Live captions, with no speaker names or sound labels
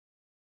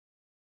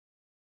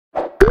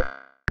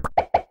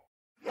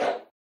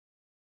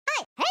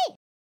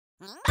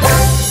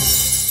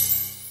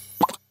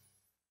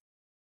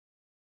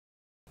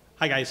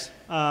Hi guys.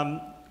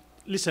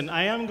 Listen,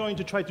 I am going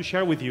to try to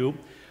share with you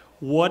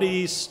what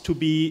is to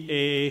be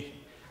a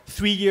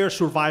 3-year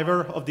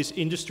survivor of this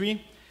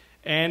industry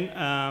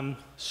and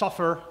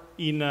suffer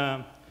in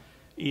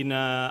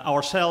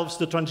ourselves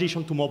the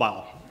transition to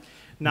mobile.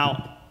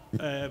 Now,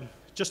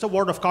 just a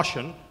word of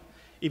caution.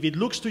 If it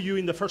looks to you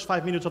in the first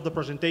 5 minutes of the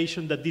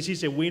presentation that this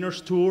is a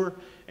winner's tour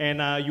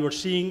and you are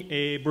seeing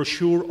a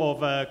brochure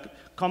of a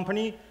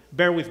company,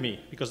 bear with me,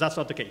 because that's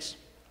not the case.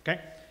 Okay?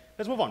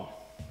 Let's move on.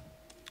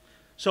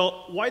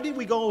 So why did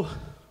we go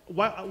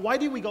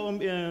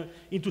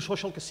into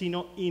social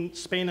casino in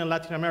Spain and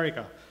Latin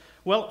America?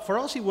 Well, for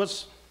us it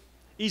was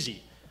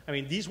easy. I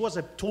mean, this was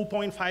a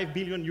 2.5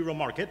 billion euro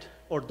market,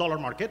 or dollar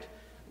market,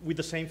 with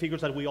the same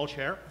figures that we all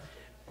share.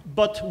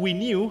 But we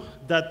knew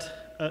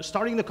that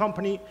starting the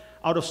company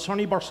out of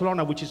sunny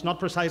Barcelona, which is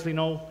not precisely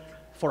known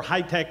for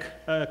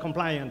high-tech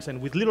compliance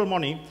and with little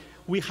money,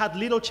 we had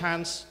little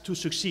chance to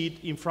succeed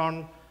in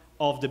front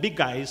of the big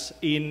guys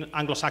in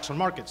Anglo-Saxon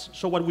markets.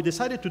 So what we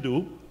decided to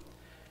do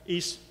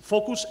is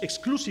focus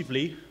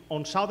exclusively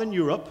on Southern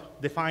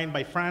Europe, defined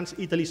by France,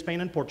 Italy,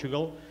 Spain, and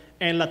Portugal,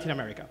 and Latin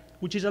America,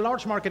 which is a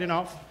large market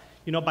enough.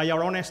 You know, by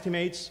our own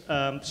estimates,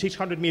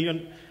 600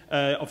 million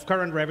of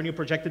current revenue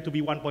projected to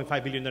be 1.5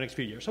 billion in the next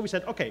few years. So we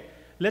said, okay,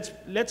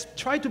 let's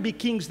try to be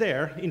kings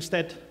there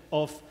instead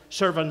of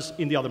servants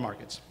in the other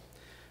markets.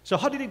 So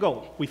how did it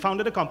go? We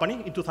founded a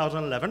company in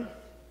 2011.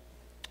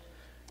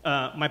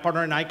 My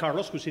partner and I,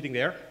 Carlos, who's sitting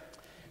there,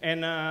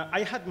 and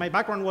my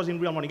background was in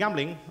real money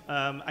gambling.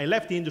 I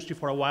left the industry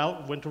for a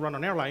while, went to run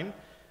an airline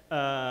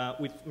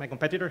with my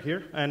competitor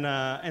here,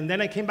 and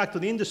then I came back to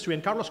the industry,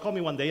 and Carlos called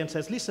me one day and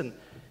says, listen,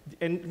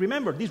 and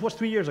remember, this was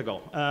 3 years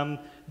ago,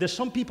 there's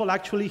some people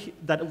actually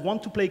that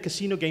want to play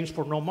casino games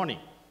for no money.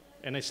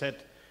 And I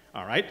said,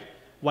 all right,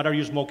 what are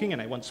you smoking?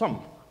 And I want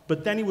some.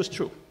 But then it was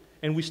true,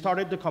 and we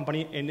started the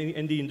company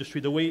and the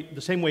industry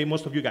the same way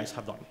most of you guys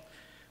have done.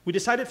 We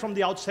decided from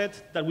the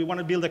outset that we want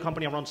to build a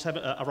company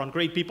around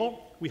great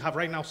people. We have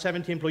right now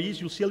 70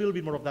 employees. You'll see a little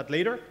bit more of that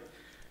later.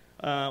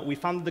 We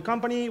founded the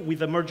company with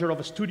the merger of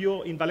a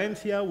studio in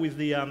Valencia with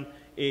the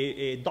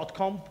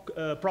 .com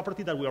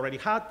property that we already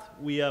had.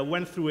 We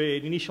went through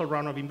an initial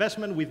round of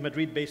investment with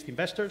Madrid-based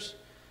investors.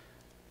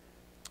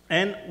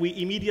 And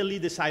we immediately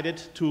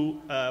decided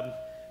to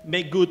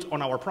make good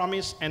on our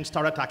promise and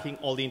start attacking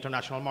all the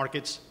international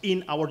markets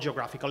in our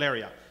geographical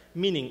area.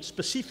 Meaning,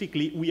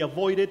 specifically, we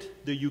avoided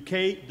the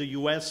UK, the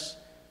US,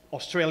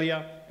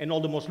 Australia, and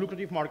all the most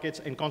lucrative markets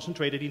and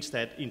concentrated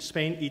instead in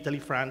Spain, Italy,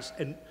 France,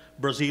 and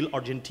Brazil,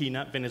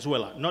 Argentina,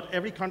 Venezuela. Not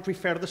every country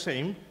fared the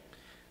same.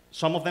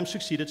 Some of them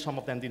succeeded, some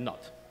of them did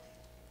not.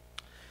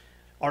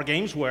 Our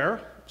games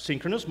were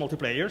synchronous,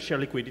 multiplayer, share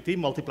liquidity,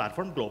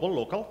 multi-platform, global,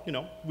 local, you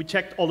know. We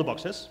checked all the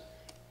boxes.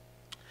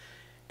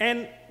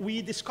 And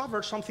we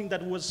discovered something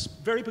that was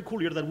very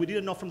peculiar that we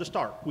didn't know from the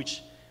start,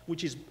 which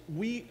is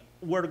we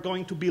were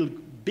going to build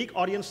big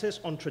audiences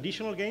on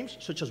traditional games,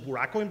 such as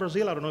Buraco in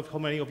Brazil. I don't know how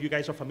many of you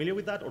guys are familiar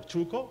with that, or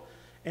Truco.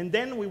 And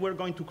then we were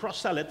going to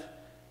cross-sell it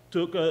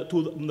to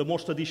the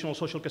most traditional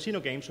social casino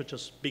games, such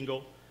as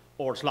bingo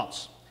or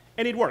slots.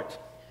 And it worked.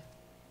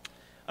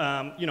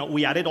 You know,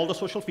 we added all the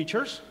social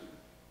features,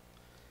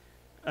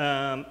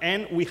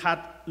 and we had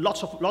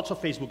lots of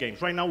Facebook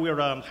games. Right now,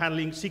 we're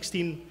handling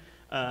 16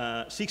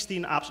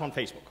 apps on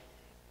Facebook.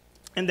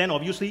 And then,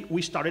 obviously,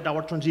 we started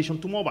our transition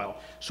to mobile.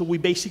 So we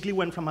basically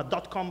went from a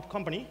 .com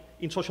company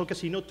in social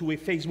casino to a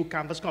Facebook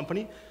canvas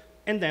company,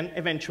 and then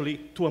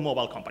eventually to a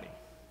mobile company.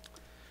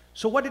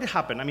 So what did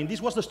happen? I mean, this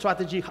was the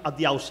strategy at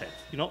the outset.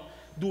 You know,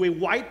 do a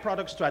wide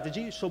product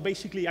strategy. So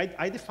basically,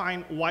 I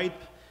define wide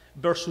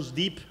versus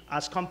deep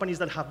as companies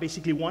that have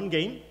basically one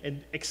game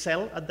and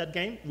excel at that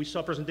game. We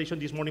saw a presentation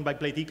this morning by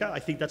Playtika. I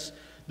think that's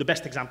the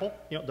best example.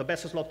 You know, the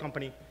best slot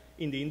company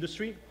in the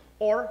industry.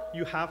 Or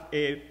you have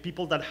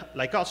people that,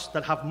 like us,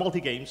 that have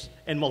multi-games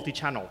and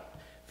multi-channel.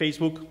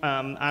 Facebook,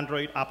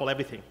 Android, Apple,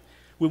 everything.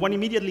 We went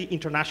immediately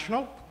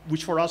international,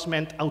 which for us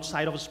meant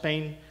outside of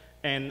Spain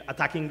and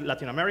attacking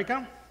Latin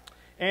America.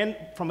 And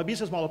from a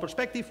business model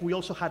perspective, we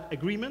also had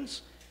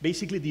agreements,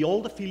 basically the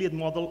old affiliate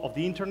model of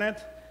the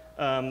internet,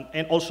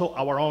 and also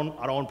our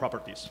own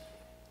properties.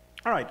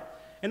 All right,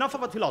 enough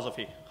about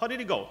philosophy. How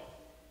did it go?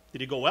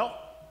 Did it go well?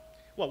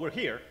 Well, we're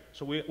here,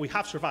 so we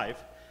have survived.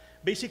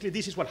 Basically,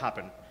 this is what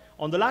happened.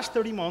 On the last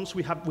 30 months,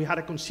 we had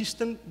a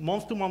consistent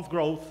month-to-month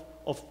growth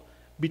of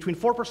between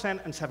 4%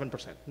 and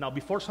 7%. Now,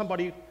 before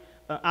somebody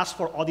asks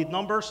for audit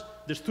numbers,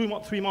 there's 3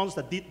 months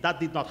that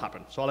did not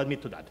happen, so I'll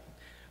admit to that.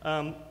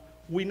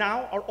 We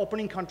now are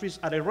opening countries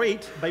at a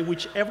rate by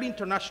which every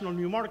international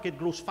new market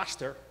grows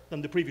faster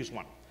than the previous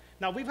one.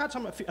 Now, we've had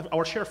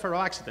our share of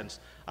feral accidents.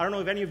 I don't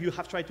know if any of you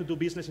have tried to do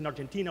business in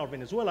Argentina or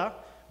Venezuela,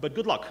 but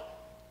good luck.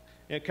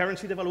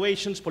 Currency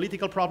devaluations,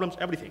 political problems,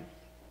 everything.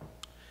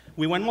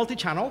 We went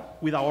multi-channel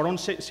with our own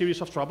series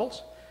of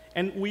troubles,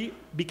 and we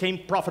became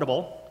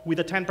profitable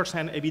with a 10%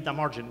 EBITDA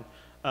margin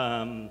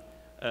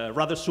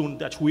rather soon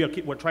that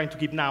we're trying to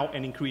keep now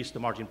and increase the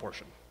margin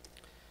portion.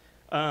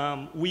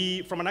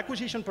 From an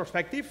acquisition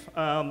perspective,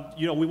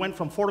 we went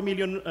from 4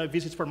 million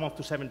visits per month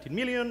to 17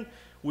 million.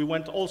 We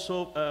went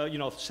also,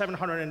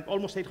 700 and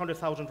almost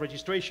 800,000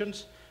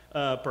 registrations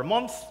per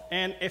month,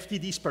 and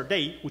FTDs per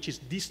day, which is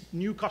these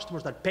new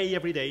customers that pay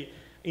every day.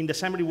 In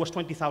December, it was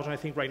 20,000. I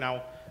think right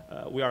now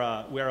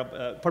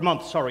per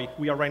month. Sorry,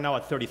 we are right now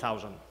at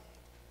 30,000.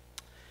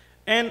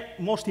 And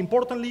most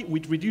importantly,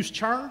 with reduced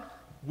churn,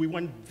 we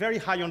went very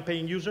high on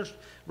paying users.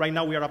 Right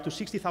now, we are up to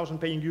 60,000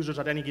 paying users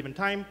at any given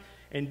time,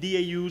 and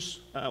DAUs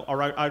are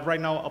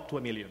right now up to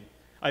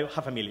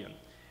 500,000.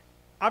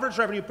 Average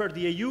revenue per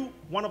DAU,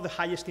 one of the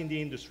highest in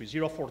the industry,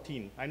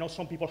 0.14. I know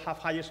some people have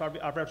highest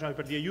average revenue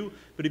per DAU,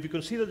 but if you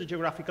consider the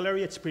geographical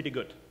area, it's pretty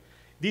good.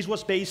 This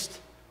was based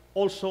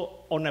also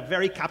on a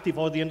very captive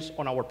audience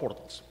on our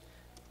portals.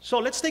 So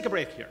let's take a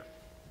break here.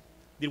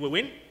 Did we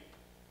win?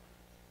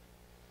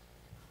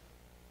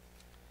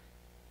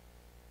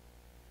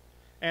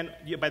 And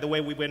by the way,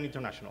 we went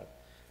international.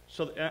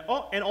 So,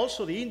 and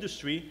also the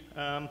industry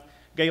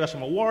gave us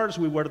some awards.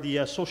 We were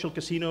the Social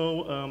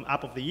Casino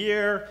App of the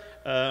Year,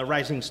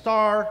 Rising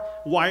Star,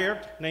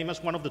 Wired named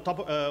us one of the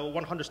top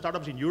 100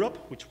 startups in Europe,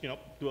 which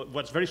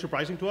was very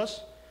surprising to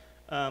us.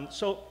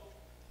 So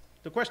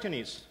the question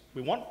is,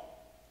 we won?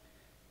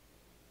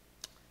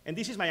 And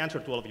this is my answer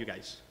to all of you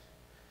guys.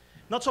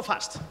 Not so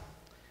fast.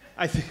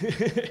 I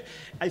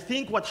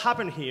think what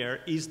happened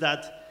here is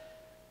that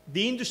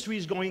the industry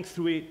is going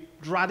through a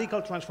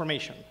radical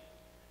transformation.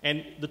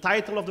 And the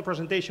title of the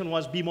presentation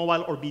was Be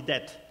Mobile or Be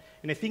Dead.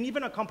 And I think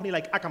even a company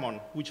like Akamon,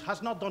 which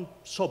has not done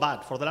so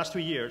bad for the last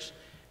 3 years,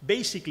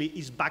 basically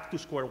is back to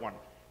square one.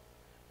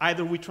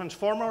 Either we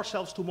transform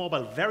ourselves to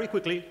mobile very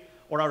quickly,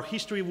 or our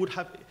history would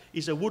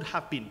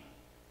have been.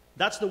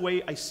 That's the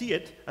way I see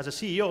it as a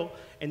CEO,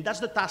 and that's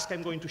the task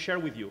I'm going to share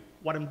with you.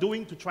 What I'm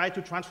doing to try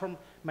to transform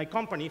my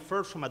company,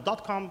 first from a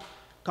 .com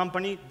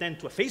company, then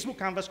to a Facebook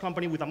Canvas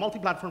company with a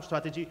multi-platform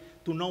strategy,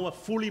 to now a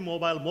fully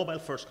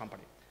mobile-first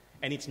company.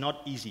 And it's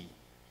not easy.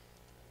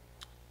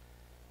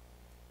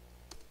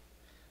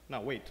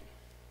 Now, wait.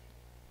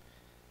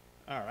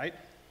 All right.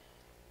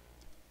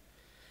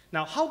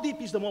 Now, how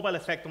deep is the mobile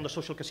effect on the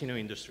social casino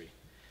industry?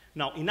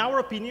 Now, in our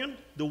opinion,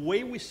 the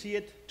way we see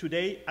it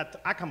today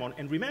at Akamon,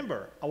 and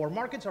remember, our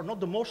markets are not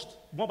the most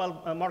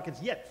mobile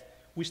markets yet.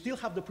 We still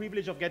have the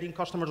privilege of getting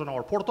customers on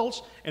our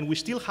portals, and we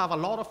still have a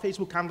lot of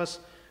Facebook Canvas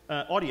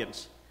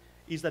audience,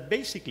 is that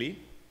basically,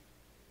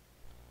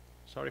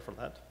 sorry for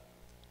that,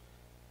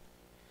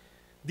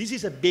 this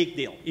is a big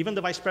deal. Even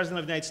the Vice President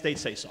of the United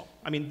States says so.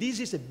 I mean, this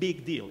is a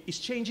big deal. It's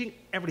changing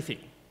everything.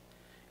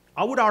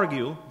 I would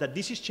argue that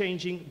this is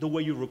changing the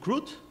way you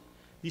recruit.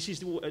 This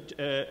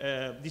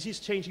is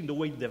changing the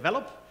way you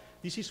develop.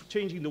 This is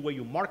changing the way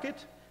you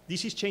market.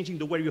 This is changing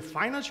the way you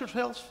finance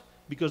yourself,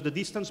 because the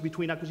distance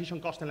between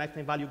acquisition cost and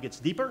lifetime value gets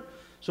deeper.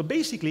 So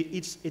basically,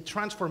 it's a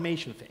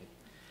transformation thing.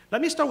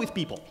 Let me start with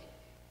people.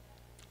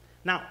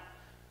 Now,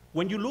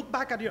 when you look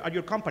back at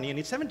your company, and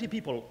it's 70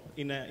 people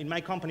in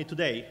my company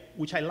today,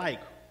 which I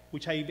like,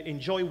 which I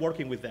enjoy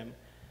working with them,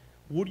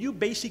 would you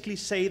basically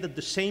say that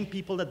the same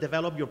people that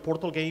develop your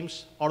portal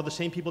games are the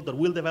same people that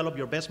will develop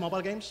your best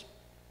mobile games?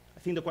 I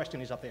think the question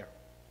is up there.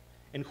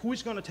 And who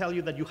is going to tell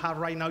you that you have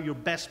right now your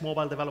best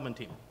mobile development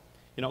team?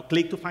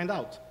 Click to find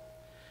out.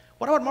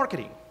 What about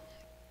marketing?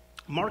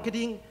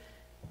 Marketing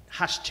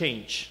has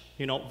changed.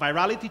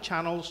 Virality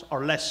channels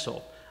are less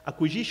so.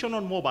 Acquisition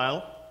on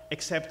mobile,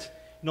 except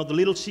the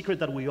little secret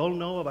that we all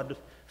know about the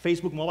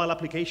Facebook mobile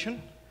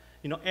application,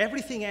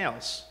 everything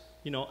else,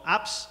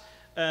 apps,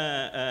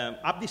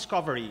 app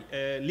discovery,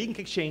 link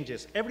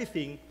exchanges,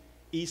 everything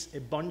is a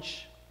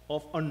bunch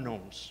of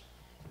unknowns.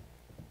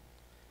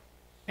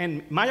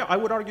 And I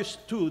would argue,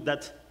 too,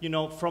 that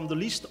from the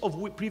list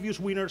of previous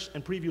winners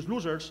and previous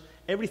losers,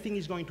 everything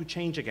is going to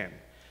change again.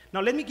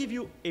 Now, let me give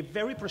you a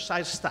very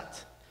precise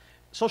stat.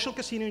 Social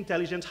Casino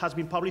Intelligence has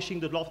been publishing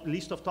the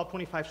list of top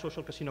 25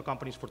 social casino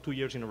companies for 2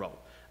 years in a row.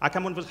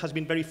 Akamon has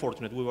been very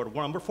fortunate. We were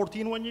number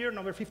 14 one year,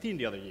 number 15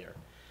 the other year.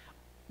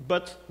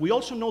 But we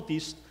also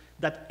noticed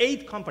that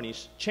 8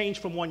 companies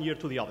changed from one year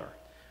to the other.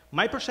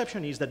 My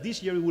perception is that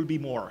this year it will be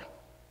more.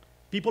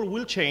 People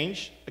will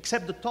change,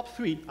 except the top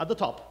 3 at the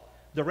top.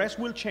 The rest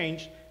will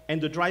change, and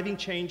the driving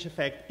change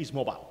effect is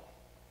mobile.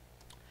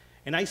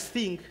 And I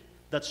think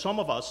that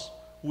some of us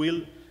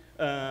will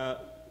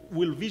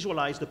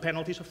visualize the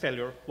penalties of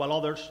failure, while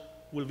others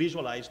will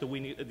visualize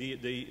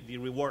the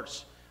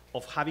rewards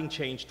of having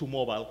changed to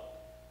mobile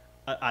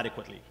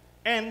adequately.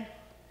 And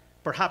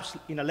perhaps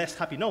in a less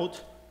happy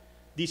note,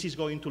 this is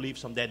going to leave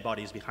some dead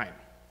bodies behind.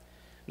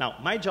 Now,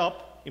 my job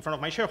in front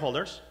of my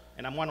shareholders,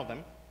 and I'm one of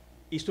them,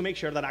 is to make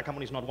sure that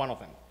Akamon is not one of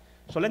them.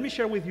 So let me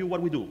share with you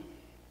what we do.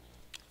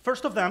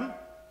 First of them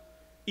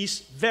is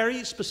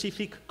very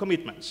specific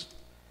commitments.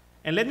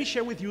 And let me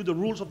share with you the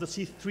rules of the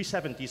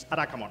C370s at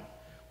Akamon.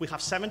 We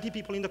have 70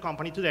 people in the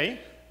company today.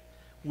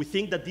 We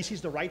think that this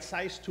is the right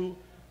size to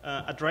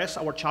address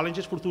our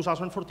challenges for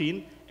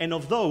 2014. And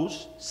of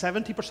those,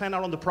 70%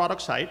 are on the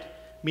product side,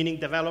 meaning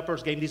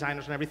developers, game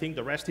designers, and everything.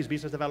 The rest is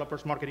business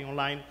developers, marketing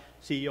online,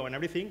 CEO, and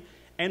everything.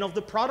 And of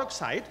the product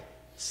side,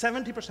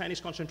 70%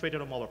 is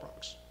concentrated on mobile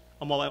products,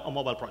 on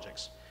mobile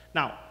projects.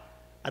 Now,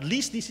 at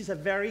least this is a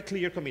very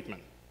clear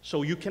commitment.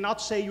 So you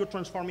cannot say you're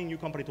transforming your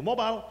company to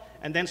mobile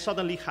and then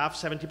suddenly have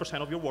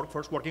 70% of your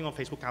workforce working on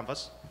Facebook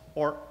Canvas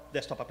or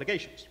desktop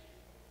applications.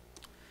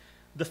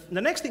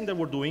 The next thing that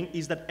we're doing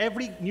is that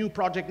every new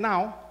project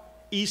now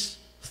is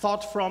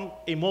thought from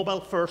a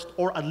mobile first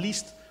or at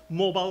least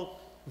mobile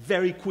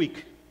very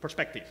quick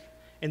perspective.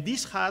 And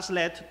this has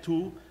led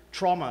to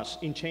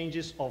traumas in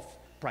changes of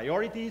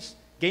priorities,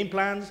 game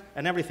plans,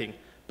 and everything.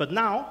 But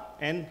now,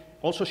 and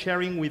also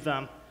sharing with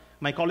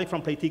my colleague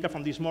from Playtika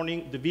from this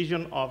morning, the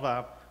vision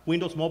of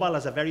Windows Mobile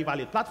as a very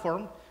valid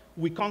platform,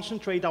 we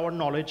concentrate our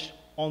knowledge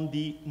on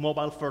the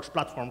mobile-first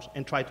platforms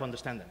and try to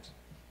understand them.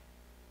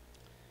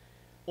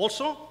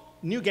 Also,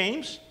 new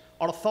games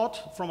are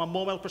thought from a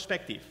mobile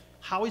perspective.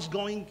 How is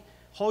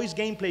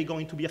gameplay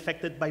going to be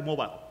affected by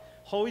mobile?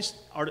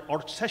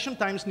 Are session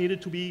times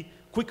needed to be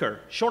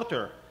quicker,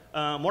 shorter,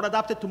 more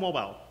adapted to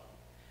mobile?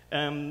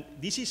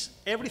 This is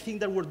everything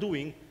that we're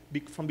doing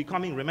from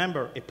becoming,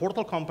 remember, a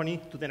portal company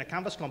to then a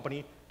Canvas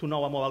company to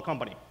now a mobile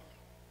company.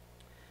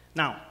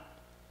 Now,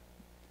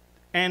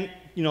 and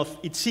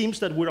it seems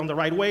that we're on the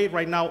right way.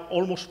 Right now,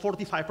 almost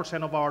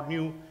 45% of our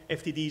new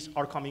FTDs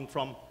are coming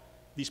from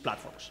these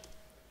platforms.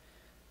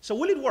 So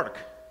will it work?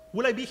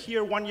 Will I be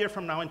here 1 year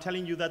from now and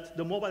telling you that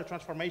the mobile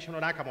transformation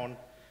on Akamon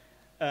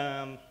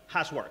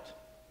has worked?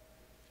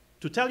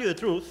 To tell you the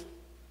truth,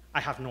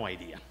 I have no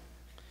idea.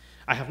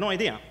 I have no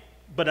idea,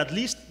 but at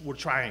least we're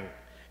trying.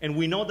 And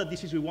we know that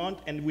this is what we want,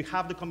 and we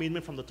have the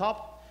commitment from the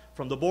top,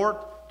 from the board,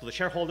 to the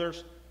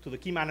shareholders, to the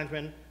key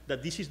management,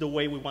 that this is the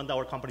way we want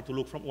our company to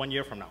look from 1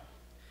 year from now.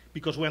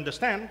 Because we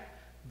understand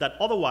that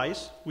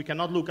otherwise, we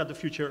cannot look at the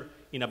future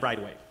in a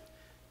bright way.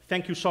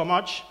 Thank you so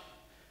much,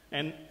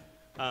 and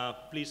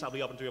please, I'll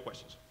be open to your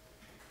questions.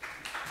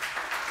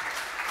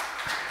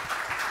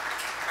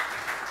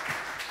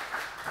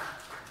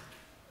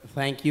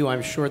 Thank you.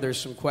 I'm sure there's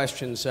some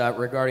questions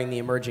regarding the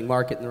emerging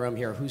market in the room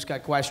here. Who's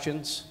got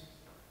questions?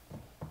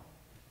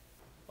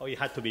 Oh, it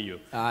had to be you.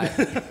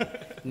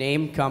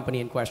 Name,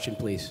 company, and question,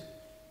 please.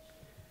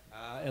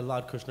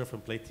 Elad Kushner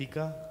from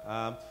Playtika.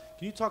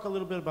 Can you talk a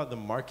little bit about the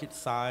market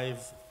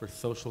size for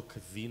social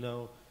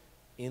casino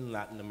in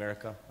Latin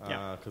America?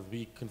 Because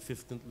we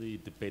consistently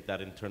debate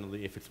that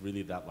internally, if it's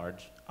really that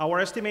large. Our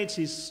estimates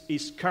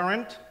is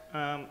current.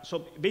 So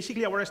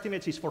basically, our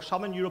estimates is for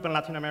Southern Europe and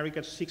Latin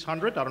America,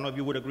 600. I don't know if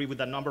you would agree with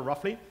that number,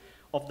 roughly.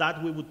 Of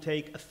that, we would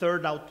take a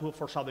third out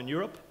for Southern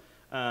Europe.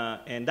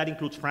 And that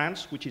includes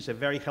France, which is a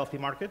very healthy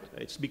market.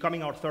 It's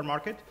becoming our third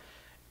market.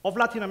 Of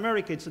Latin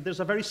America, there's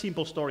a very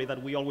simple story that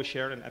we always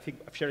share, and I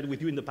think I've shared it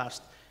with you in the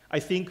past. I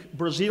think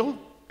Brazil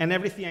and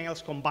everything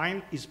else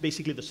combined is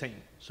basically the same.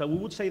 So we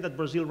would say that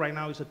Brazil right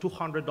now is a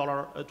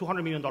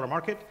 $200 million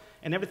market,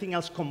 and everything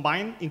else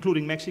combined,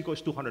 including Mexico,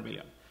 is 200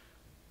 million.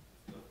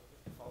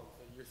 So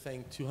you're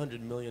saying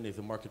 200 million is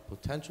the market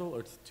potential, or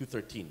it's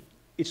 213?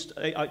 It's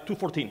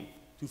 214.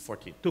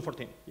 214.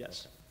 214,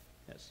 yes.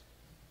 Okay. Yes.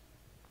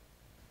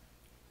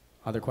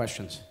 Other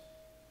questions?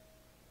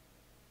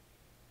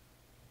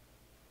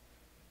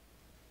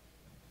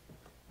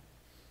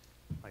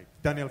 Hi,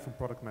 Daniel from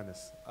Product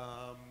Menace.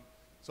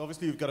 So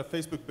obviously you've got a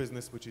Facebook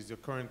business, which is your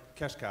current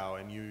cash cow,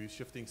 and you're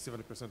shifting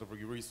 70% of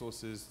your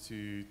resources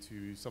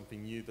to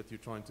something new that you're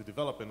trying to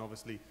develop. And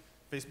obviously,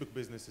 Facebook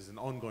business is an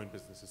ongoing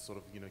business. It's sort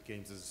of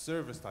games as a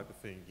service type of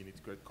thing. You need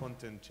to create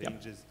content,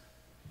 changes.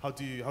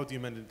 Yep. How do you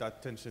manage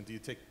that tension? Do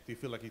you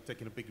feel like you're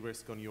taking a big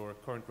risk on your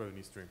current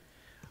revenue stream?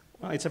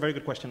 Well, it's a very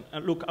good question.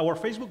 Look, our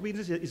Facebook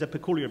business is a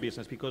peculiar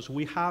business because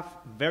we have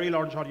very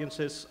large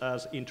audiences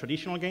in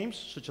traditional games,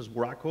 such as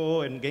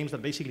Buraco and games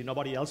that basically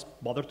nobody else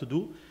bothered to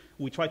do.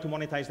 We try to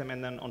monetize them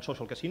and then on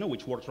social casino,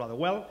 which works rather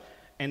well.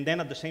 And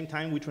then at the same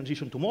time, we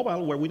transition to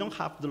mobile, where we don't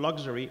have the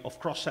luxury of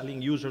cross-selling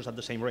users at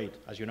the same rate,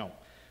 as you know.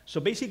 So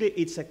basically,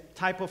 it's a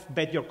type of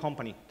bet your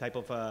company type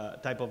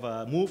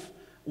of move.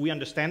 We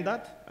understand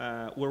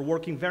that. We're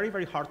working very,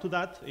 very hard to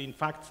that. In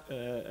fact,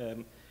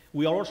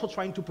 we are also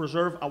trying to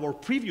preserve our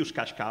previous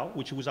cash cow,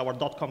 which was our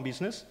 .com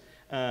business,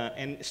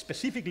 and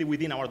specifically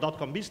within our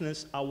 .com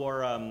business,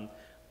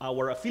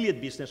 our affiliate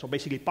business, or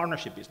basically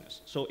partnership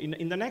business. So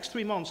in the next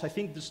 3 months, I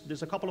think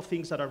there's a couple of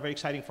things that are very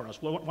exciting for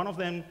us. Well, one of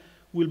them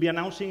will be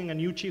announcing a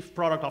new chief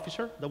product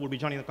officer that will be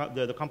joining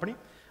the company.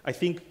 I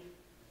think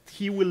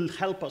he will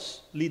help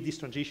us lead this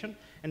transition.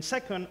 And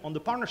second, on the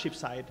partnership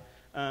side,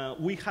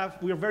 we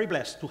are very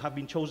blessed to have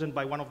been chosen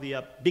by one of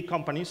the big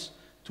companies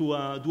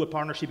to do a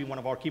partnership in one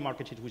of our key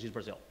markets, which is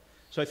Brazil.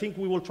 So I think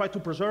we will try to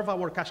preserve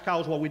our cash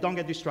cows while we don't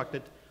get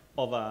distracted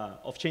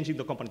of changing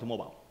the company to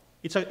mobile.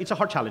 It's a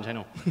hard challenge, I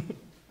know.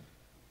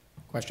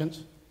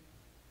 Questions?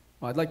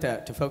 Well, I'd like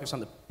to focus on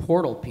the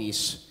portal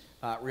piece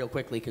real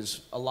quickly,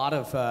 because a lot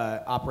of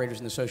operators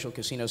in the social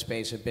casino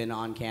space have been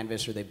on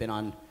Canvas, or they've been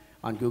on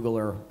Google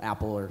or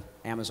Apple or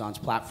Amazon's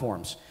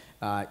platforms.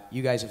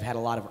 You guys have had a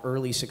lot of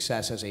early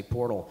success as a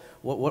portal.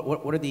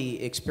 What are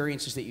the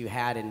experiences that you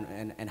had,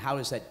 and how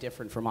is that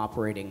different from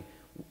operating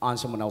on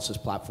someone else's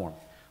platform?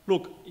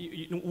 Look,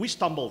 we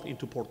stumbled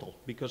into Portal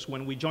because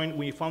when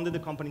we founded the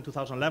company in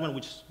 2011,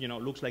 which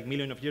looks like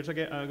millions of years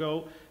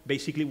ago,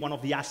 basically one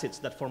of the assets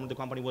that formed the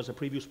company was a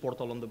previous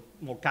Portal on the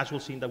more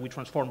casual scene that we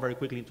transformed very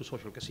quickly into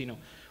social casino.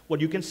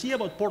 What you can see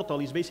about Portal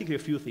is basically a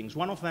few things.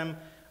 One of them,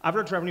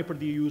 average revenue per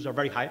DAUs are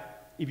very high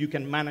if you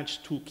can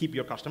manage to keep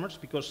your customers,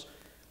 because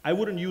I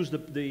wouldn't use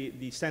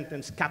the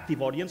sentence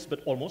captive audience,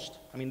 but almost.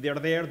 I mean, they're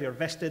there, they're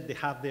vested, they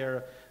have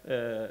their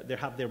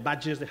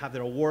badges, they have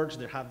their awards,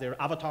 they have their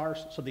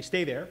avatars, so they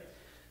stay there.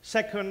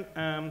 Second,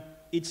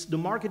 it's the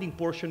marketing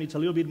portion, it's a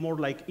little bit more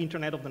like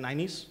internet of the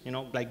 90s,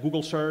 like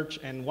Google search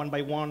and one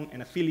by one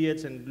and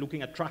affiliates and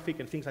looking at traffic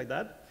and things like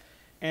that.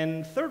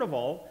 And third of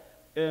all,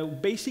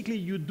 basically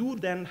you do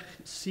then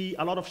see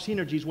a lot of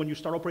synergies when you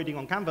start operating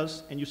on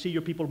Canvas and you see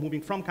your people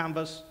moving from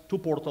Canvas to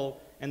Portal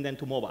and then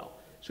to mobile.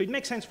 So it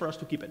makes sense for us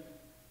to keep it.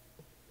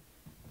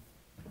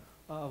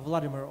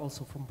 Vladimir,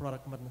 also from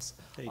Product Madness.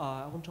 Hey.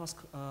 I want to ask,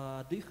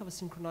 do you have a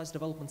synchronized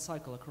development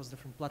cycle across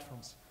different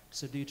platforms?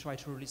 So do you try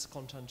to release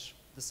content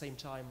at the same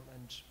time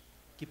and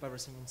keep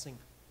everything in sync?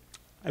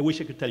 I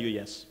wish I could tell you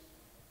yes,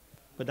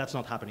 but that's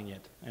not happening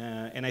yet.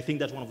 And I think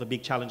that's one of the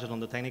big challenges on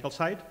the technical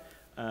side.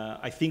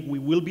 I think we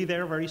will be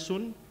there very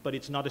soon, but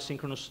it's not a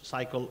synchronous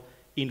cycle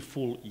in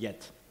full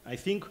yet. I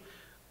think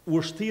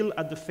we're still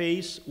at the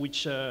phase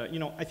which,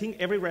 I think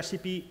every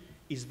recipe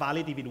is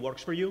valid if it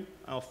works for you,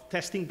 of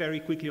testing very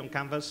quickly on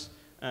Canvas,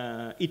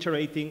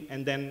 iterating,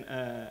 and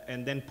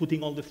then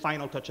putting all the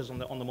final touches on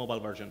the mobile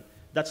version.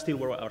 That's still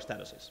where our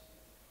status is.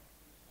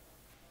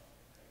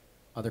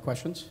 Other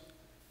questions?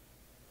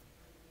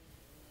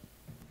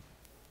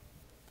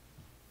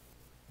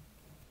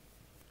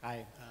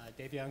 Hi,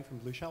 Dave Young from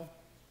Blue Shell.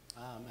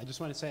 I just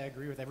want to say I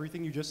agree with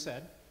everything you just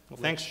said. Well,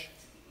 thanks.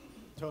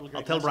 Totally great.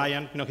 I'll tell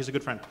Brian, he's a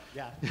good friend.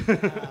 Yeah.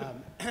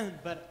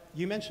 But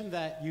you mentioned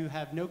that you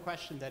have no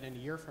question that in a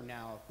year from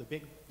now,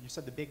 you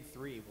said the big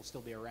three will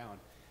still be around.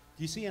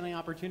 Do you see any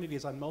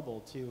opportunities on mobile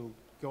to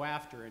go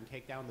after and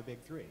take down the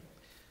big three?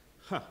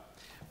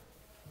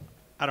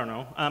 I don't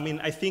know. I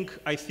mean, I think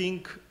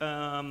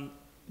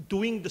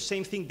doing the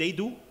same thing they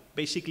do,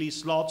 basically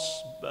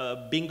slots,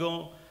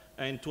 bingo,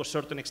 and to a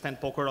certain extent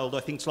poker, although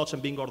I think slots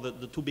and bingo are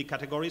the two big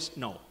categories,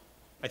 no.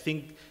 I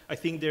think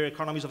their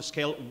economies of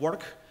scale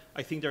work.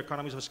 I think their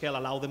economies of scale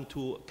allow them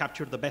to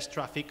capture the best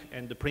traffic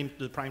and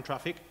the prime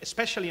traffic,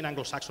 especially in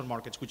Anglo-Saxon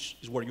markets, which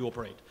is where you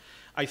operate.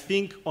 I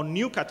think on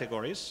new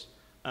categories,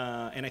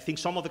 and I think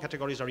some of the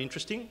categories are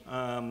interesting,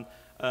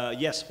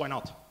 yes, why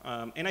not?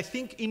 And I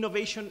think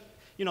innovation,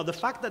 the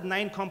fact that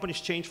 9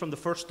 companies changed from the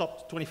first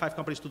top 25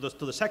 companies to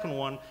the second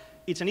one,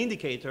 it's an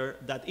indicator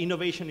that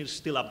innovation is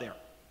still up there.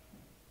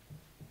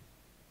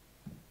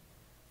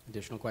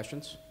 Additional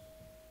questions?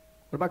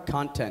 What about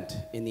content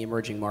in the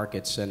emerging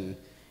markets? And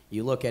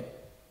you look at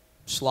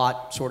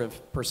slot sort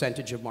of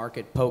percentage of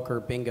market, poker,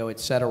 bingo, et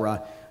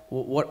cetera.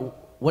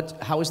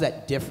 How is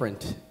that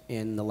different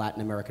in the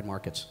Latin American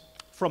markets?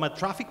 From a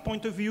traffic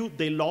point of view,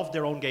 they love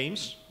their own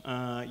games.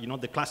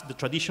 The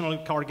traditional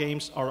card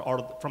games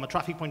are, from a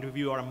traffic point of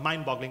view, are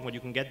mind-boggling what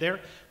you can get there.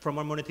 From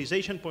a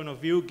monetization point of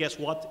view, guess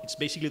what? It's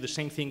basically the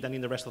same thing than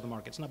in the rest of the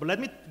markets. Now, but let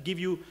me give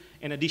you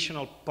an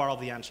additional part of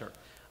the answer.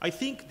 I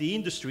think the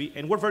industry,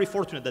 and we're very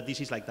fortunate that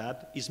this is like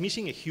that, is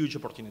missing a huge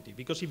opportunity.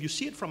 Because if you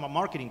see it from a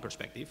marketing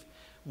perspective,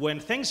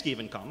 when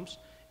Thanksgiving comes,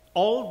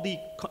 all the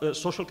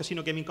social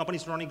casino gaming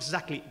companies run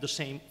exactly the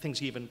same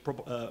Thanksgiving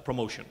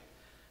promotion.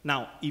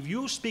 Now, if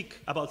you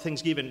speak about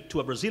Thanksgiving to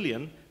a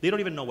Brazilian, they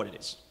don't even know what it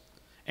is.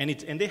 And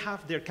they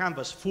have their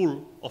canvas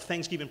full of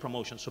Thanksgiving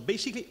promotions. So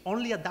basically,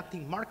 only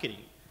adapting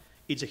marketing,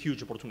 it's a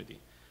huge opportunity.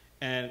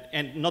 And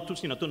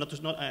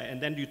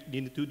then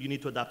you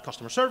need to adapt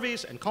customer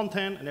service and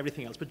content and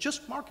everything else, but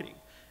just marketing.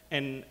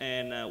 And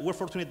we're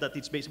fortunate that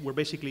we're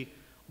basically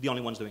the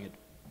only ones doing it.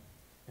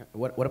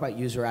 What about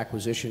user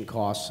acquisition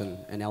costs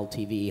and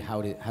LTV?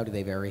 How do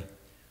they vary?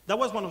 That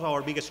was one of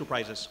our biggest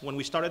surprises. When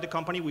we started the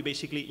company, we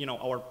basically,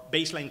 our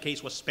baseline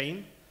case was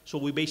Spain. So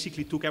we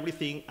basically took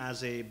everything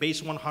as a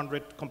base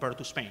 100 compared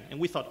to Spain. And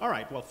we thought, all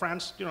right, well,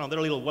 France, they're a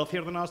little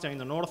wealthier than us. They're in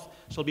the north,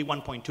 so it'll be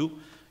 1.2.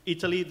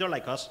 Italy, they're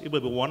like us, it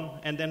will be 1.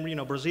 And then,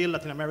 Brazil,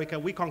 Latin America,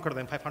 we conquered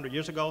them 500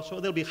 years ago,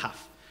 so they'll be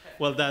half.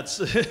 Well,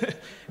 that's,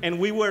 and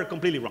we were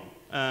completely wrong.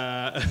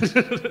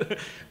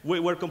 We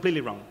were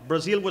completely wrong.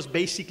 Brazil was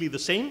basically the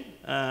same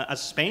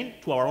as Spain,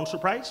 to our own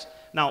surprise.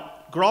 Now,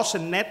 gross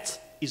and net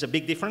is a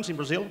big difference in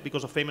Brazil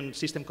because of payment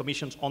system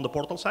commissions on the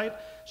portal side.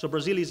 So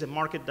Brazil is a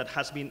market that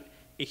has been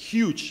a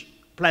huge,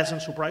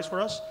 pleasant surprise for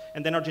us.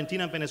 And then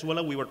Argentina and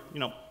Venezuela, we were,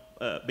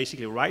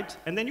 basically right.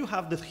 And then you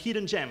have the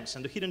hidden gems,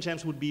 and the hidden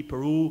gems would be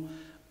Peru,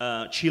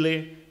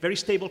 Chile, very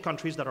stable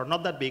countries that are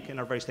not that big and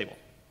are very stable.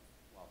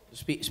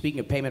 Speaking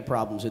of payment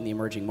problems in the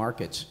emerging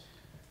markets,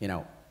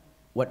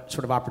 what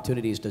sort of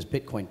opportunities does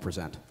Bitcoin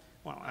present?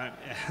 Well,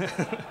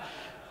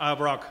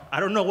 Brock, I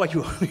don't know why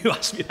you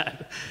asked me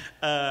that.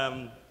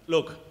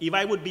 Look, if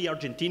I would be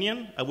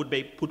Argentinian, I would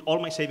put all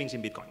my savings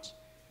in Bitcoins.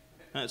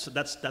 So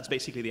that's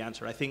basically the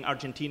answer. I think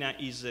Argentina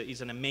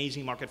is an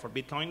amazing market for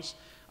Bitcoins.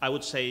 I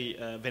would say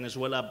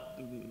Venezuela,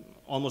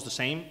 almost the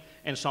same,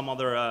 and some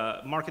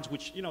other markets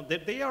which, you know,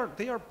 they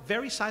are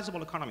very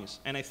sizable economies.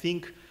 And I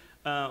think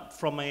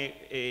from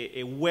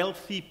a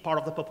wealthy part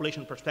of the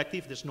population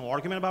perspective, there's no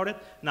argument about it.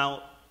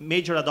 Now,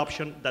 major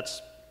adoption,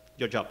 that's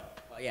your job.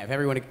 Well, yeah, if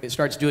everyone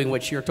starts doing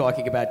what you're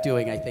talking about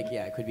doing, I think,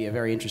 yeah, it could be a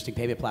very interesting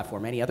payment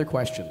platform. Any other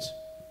questions?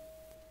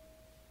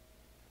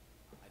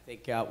 I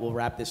think we'll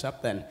wrap this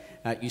up then.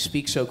 You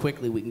speak so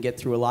quickly, we can get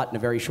through a lot in a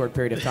very short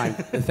period of time.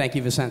 Thank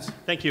you, Vicenç.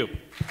 Thank you.